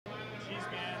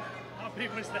knees, man. How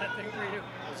big was that thing for you?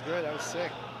 It was good. That was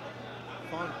sick.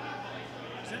 Fun.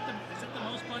 Is it the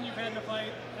most fun you've had in a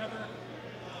fight ever?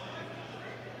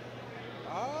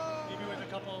 Maybe with a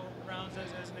couple rounds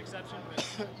as an exception.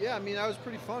 But Yeah, I mean, that was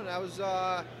pretty fun. That was,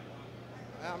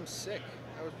 I'm sick.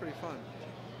 That was pretty fun.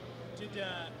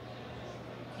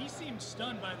 He seemed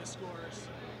stunned by the scores.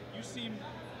 You seemed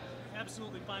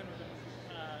absolutely fine with him.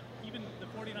 Even the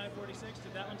 49-46,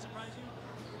 did that one surprise you?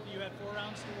 You had 4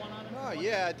 rounds to 1 on him? Oh,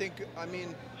 yeah, I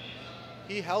mean,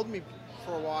 he held me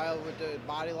for a while with the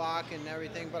body lock and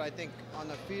everything, but I think on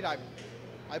the feet, I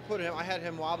had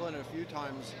him wobbling a few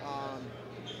times.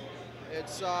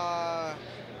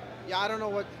 Yeah, I don't know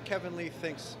what Kevin Lee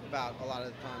thinks about a lot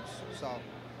of the times. So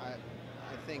I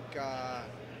think, yeah,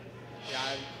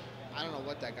 I don't know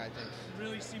what that guy thinks. You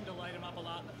really seemed to light him up a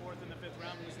lot in the 4th and the 5th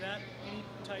round. Was that any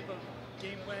type of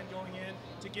game plan going in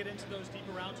to get into those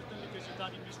deeper rounds with him because you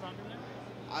thought you'd be stronger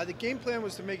there? The game plan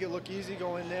was to make it look easy,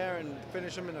 go in there and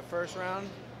finish him in the 1st round.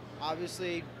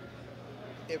 Obviously,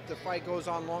 if the fight goes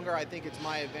on longer, I think it's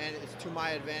my advantage. It's to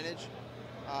my advantage.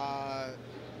 I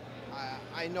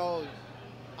know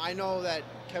that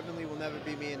Kevin Lee will never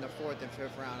beat me in the 4th and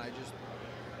 5th round.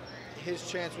 His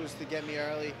chance was to get me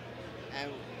early,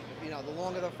 and you know, the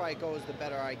longer the fight goes, the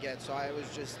better I get. So I was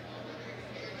just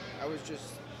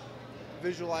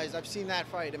visualized. I've seen that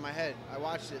fight in my head. I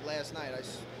watched it last night.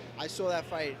 I saw that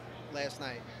fight last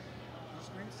night. You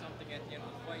screamed something at the end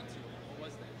of the fight too. What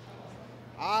was that?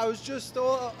 I was just,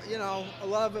 you know, a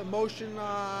lot of emotion,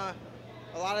 a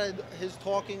lot of his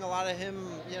talking, a lot of him,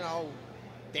 you know,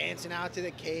 dancing out to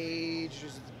the cage,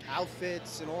 his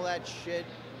outfits and all that shit,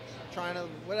 trying to,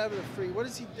 whatever the free, what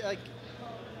is he, like,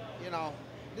 you know,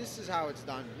 this is how it's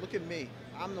done. Look at me.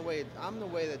 I'm the way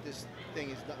that this thing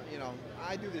is done, you know,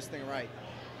 I do this thing right.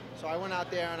 So I went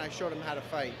out there and I showed him how to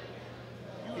fight.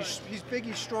 He's big,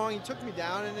 he's strong, he took me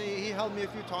down and he held me a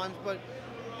few times, but,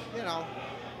 you know,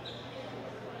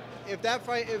 if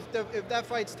that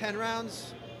fight's 10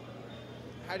 rounds,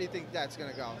 how do you think that's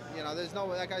gonna go? You know, there's no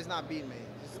way, that guy's not beating me.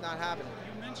 It's not happening.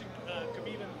 You mentioned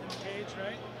Khabib in the cage,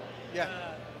 right?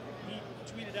 Yeah. He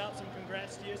tweeted out some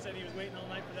congrats to you, said he was waiting all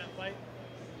night for that fight.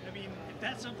 I mean, if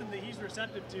that's something that he's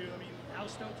receptive to, I mean, how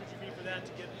stoked would you be for that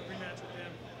to get a rematch with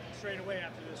him straight away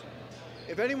after this one?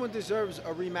 If anyone deserves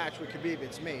a rematch with Khabib,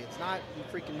 it's me. It's not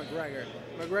freaking McGregor.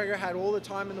 McGregor had all the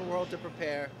time in the world to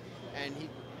prepare, and he,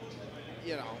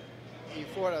 you know, he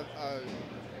fought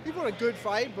a good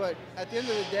fight. But at the end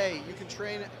of the day, you can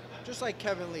train just like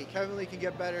Kevin Lee. Kevin Lee can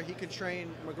get better. He can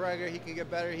train. McGregor, he can get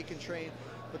better. He can train.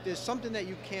 But there's something that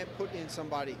you can't put in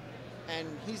somebody, and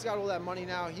he's got all that money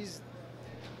now. He's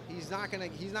not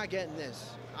getting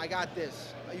this. I got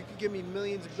this. You can give me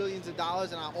millions and billions of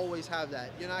dollars, and I'll always have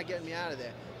that. You're not getting me out of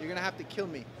there. You're gonna have to kill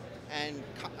me. And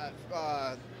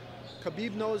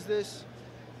Khabib knows this.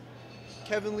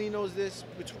 Kevin Lee knows this.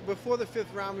 Before the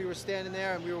 5th round, we were standing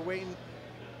there and we were waiting.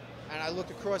 And I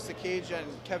looked across the cage, and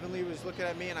Kevin Lee was looking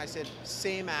at me, and I said,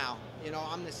 "Same Al. You know,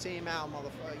 I'm the same Al,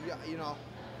 motherfucker. You know."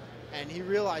 And he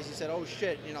realized. He said, "Oh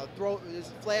shit. You know, throw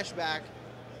this flashback.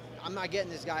 I'm not getting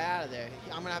this guy out of there.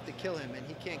 I'm gonna have to kill him, and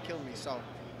he can't kill me. So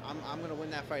I'm gonna win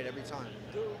that fight every time."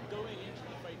 Going into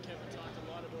the fight, Kevin talked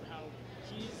a lot about how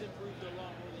he's improved a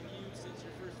lot more than you since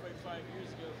your first fight 5 years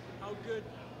ago. How good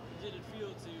did it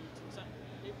feel to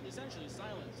essentially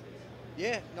silence him?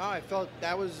 Yeah, no, I felt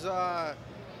that was.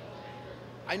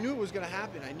 I knew it was gonna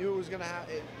happen. I knew it was gonna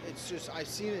happen. It's just I've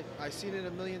seen it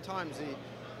a million times.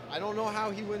 I don't know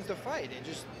how he wins the fight.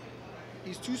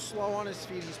 He's too slow on his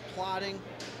feet. He's plodding.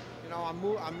 You know,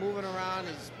 I'm moving around.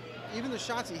 Even the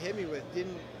shots he hit me with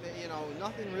didn't, you know,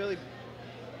 nothing really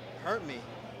hurt me.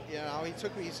 You know, he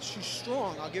took me. He's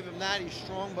strong. I'll give him that. He's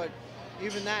strong, but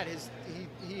even that,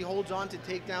 he holds on to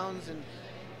takedowns, and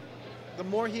the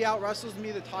more he out wrestles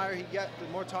me, the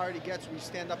more tired he gets. We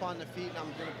stand up on the feet, and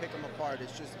I'm gonna pick him apart.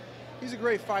 It's just, he's a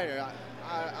great fighter.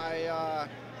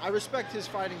 I respect his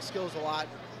fighting skills a lot,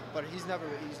 but he's never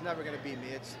gonna beat me.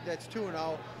 That's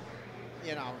 2-0.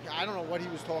 You know, I don't know what he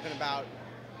was talking about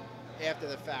after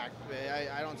the fact.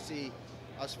 I don't see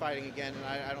us fighting again,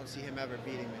 and I don't see him ever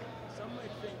beating me. Some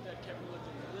might think that Kevin looked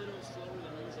a little slower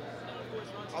than usual.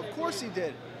 And Of course he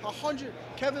did. 100.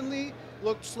 Kevin Lee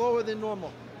looked slower than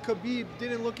normal. Khabib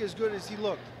didn't look as good as he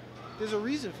looked. There's a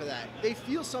reason for that. They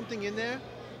feel something in there.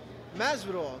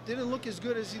 Masvidal didn't look as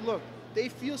good as he looked. They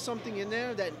feel something in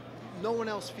there that no one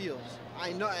else feels.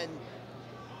 I know, and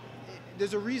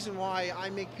there's a reason why I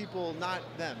make people not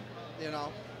them, you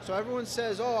know. So everyone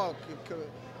says, "Oh,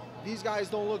 these guys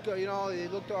don't look good," you know. They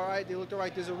looked all right. They looked all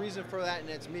right. There's a reason for that, and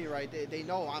it's me, right? They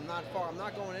know I'm not far. I'm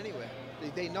not going anywhere.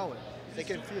 They know it. They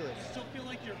can feel it. Do you still feel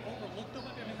like you're overlooked though?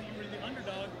 I mean, you were the underdog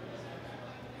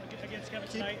Kevin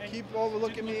tonight. And keep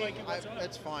overlooking didn't me. look like it whatsoever.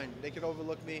 That's fine. They could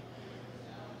overlook me.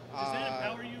 Does that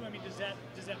empower you? I mean, does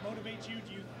that motivate you?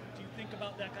 Do you think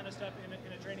about that kind of stuff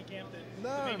in a training camp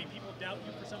that maybe people doubt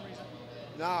you for some reason?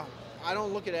 No, I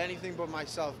don't look at anything but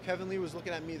myself. Kevin Lee was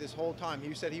looking at me this whole time.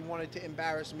 He said he wanted to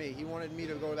embarrass me. He wanted me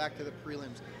to go back to the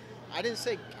prelims. I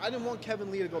didn't want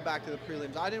Kevin Lee to go back to the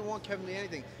prelims. I didn't want Kevin Lee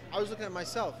anything. I was looking at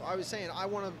myself. I was saying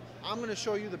I'm going to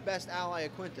show you the best ally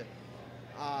Iaquinta.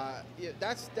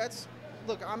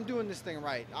 Look, I'm doing this thing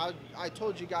right. I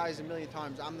told you guys a million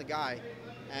times I'm the guy,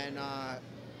 and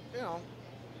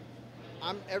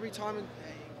I'm every time and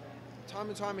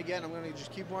time again, I'm going to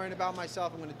just keep worrying about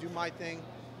myself. I'm going to do my thing.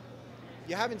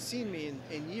 You haven't seen me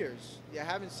in years. You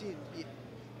haven't seen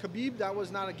Khabib. That was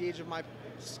not a gauge of my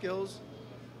skills.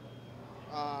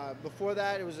 Before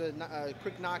that, it was a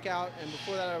quick knockout, and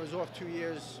before that, I was off 2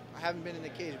 years. I haven't been in the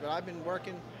cage, but I've been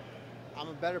working. I'm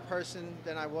a better person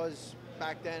than I was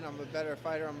back then. I'm a better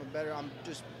fighter. I'm better. I'm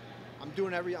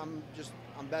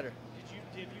better.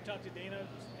 Did you talk to Dana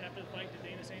after the fight? Did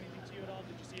Dana say anything to you at all?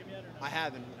 Did you see him yet or no? I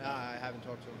haven't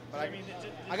talked to him. But I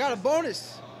I got a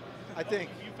bonus, I think.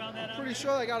 You found that out? I'm pretty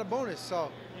sure I got a bonus.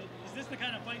 So. Is this the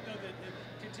kind of fight though that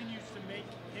continues to make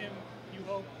him, you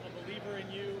hope, a believer in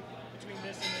you between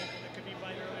this and the Khabib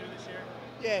fight earlier this year?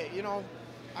 Yeah,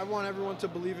 I want everyone to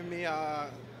believe in me.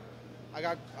 I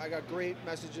got great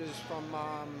messages from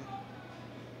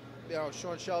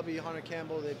Sean Shelby, Hunter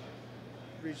Campbell. They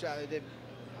reached out.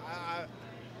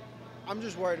 I'm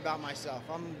just worried about myself.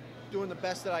 I'm doing the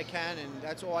best that I can, and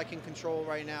that's all I can control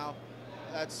right now.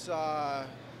 That's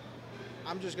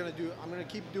I'm gonna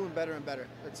keep doing better and better.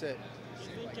 That's it. Do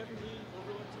you think Kevin Lee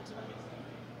overlooked you tonight?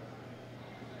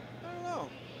 I don't know.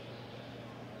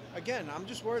 Again, I'm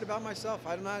just worried about myself.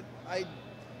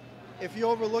 If he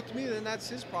overlooked me, then that's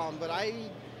his problem. But I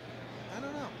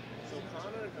don't know. So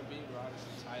Conor and Khabib are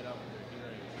obviously tied up in their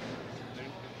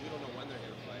hearing. We don't know when they're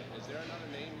going to fight. Is there another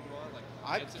name you want?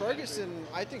 Like Ferguson.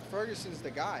 I think Ferguson's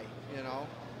the guy.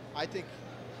 I think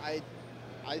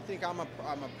I'm a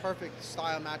perfect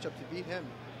style matchup to beat him.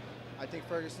 I think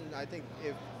Ferguson. I think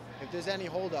if there's any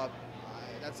holdup,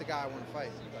 that's the guy I want to fight.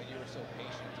 Seems like you were so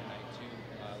patient tonight too,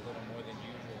 a little more than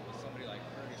usual. With somebody like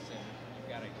Ferguson, you've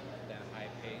got to keep that high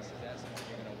pace. Is that something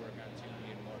you're going to work on too,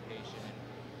 being more patient and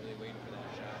really waiting for that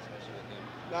shot, especially with him?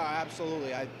 No,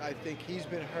 absolutely. I think he's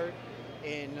been hurt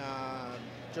in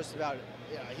just about.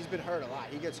 Yeah, he's been hurt a lot.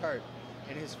 He gets hurt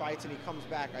in his fights, and he comes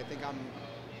back. I think I'm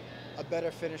a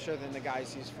better finisher than the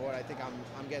guys he's fought. I think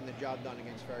I'm getting the job done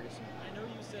against Ferguson. I know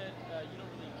you said you don't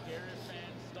really care if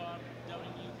fans stop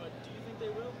doubting you, but do you think they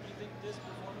will? Do you think this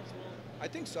performance will? I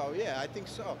think so. Yeah, I think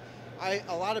so.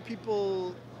 A lot of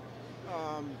people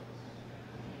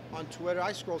on Twitter.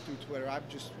 I scroll through Twitter.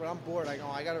 When I'm bored, I go,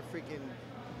 I gotta freaking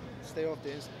stay off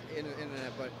the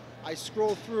internet. But I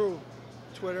scroll through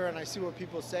Twitter and I see what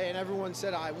people say, and everyone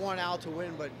said I want Al to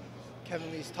win, but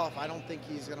Kevin Lee's tough. I don't think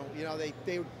he's gonna.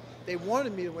 They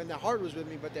wanted me to win. Their heart was with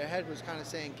me, but their head was kind of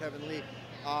saying Kevin Lee.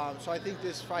 So I think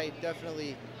this fight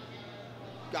definitely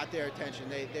got their attention.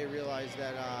 They realized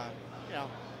that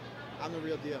I'm the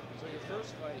real deal. So your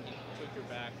first fight, he took your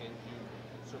back and you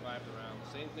survived the round.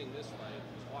 Same thing this fight,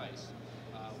 twice.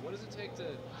 What does it take to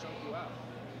choke you out?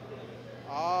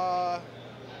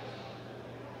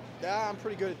 Yeah, I'm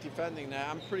pretty good at defending that.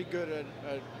 I'm pretty good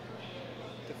at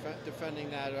defending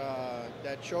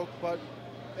that choke, but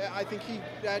I think he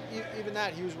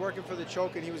was working for the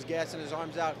choke and he was gassing his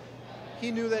arms out.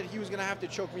 He knew that he was going to have to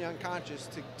choke me unconscious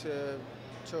to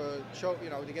choke,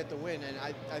 to get the win, and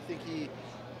I think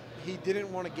he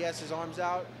didn't want to gas his arms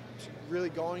out, really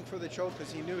going for the choke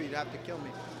because he knew he'd have to kill me,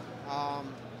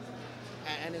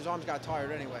 and his arms got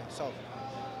tired anyway. So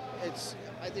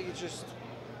I think it's just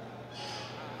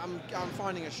I'm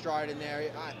finding a stride in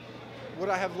there. Would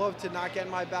I have loved to not get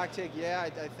my back take? Yeah,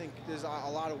 I think there's a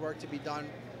lot of work to be done,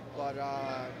 but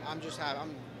I'm just happy.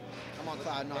 I'm on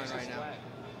cloud nine right now.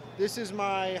 This is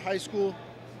my high school,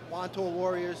 Wantor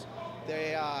Warriors.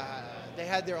 They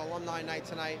had their alumni night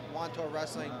tonight, Wantor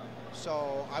Wrestling.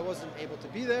 So I wasn't able to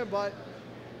be there, but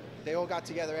they all got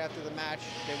together after the match.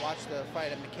 They watched the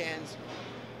fight at McCann's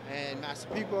and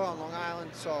Massapequa on Long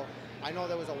Island. So I know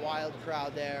there was a wild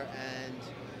crowd there, and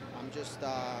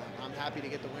I'm happy to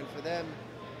get the win for them.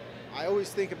 I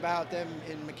always think about them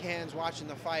in McCann's watching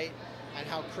the fight and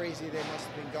how crazy they must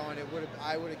have been going. It would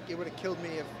have killed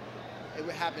me if it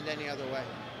would happened any other way.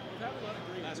 You've had a lot of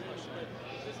great wins, but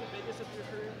is this the biggest of your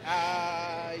career?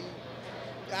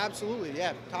 Absolutely,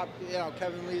 yeah. Top,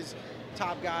 Kevin Lee's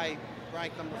top guy,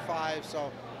 ranked number 5.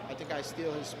 So I think I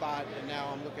steal his spot, and now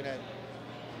I'm looking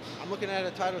at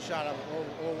a title shot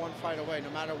or one fight away. No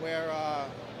matter where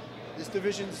This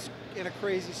division's in a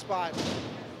crazy spot,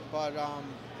 but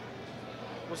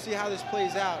we'll see how this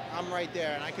plays out. I'm right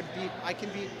there, and I can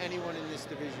beat anyone in this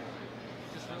division.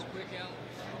 Just real quick, Al,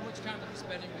 how much time did you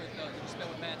spend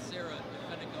with Matt Serra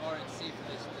defending the RNC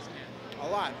for this camp? A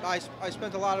lot. I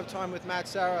spent a lot of time with Matt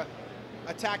Serra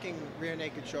attacking rear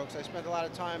naked chokes. I spent a lot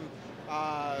of time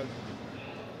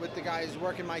with the guys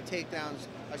working my takedowns.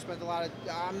 I spent a lot of,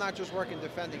 I'm not just working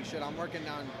defending shit, I'm working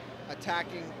on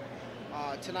attacking.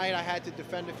 Tonight I had to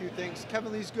defend a few things.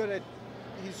 Kevin Lee's good at,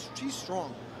 he's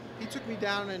strong. He took me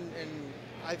down, and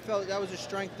I felt that was a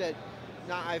strength that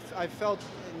I felt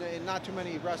in not too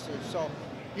many wrestlers. So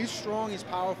he's strong, he's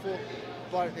powerful,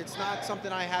 but it's not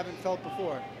something I haven't felt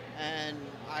before. And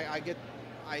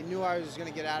I knew I was going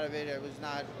to get out of it. It was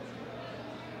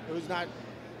not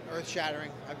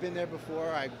earth-shattering. I've been there before.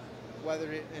 I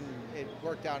weathered it, and it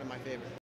worked out in my favor.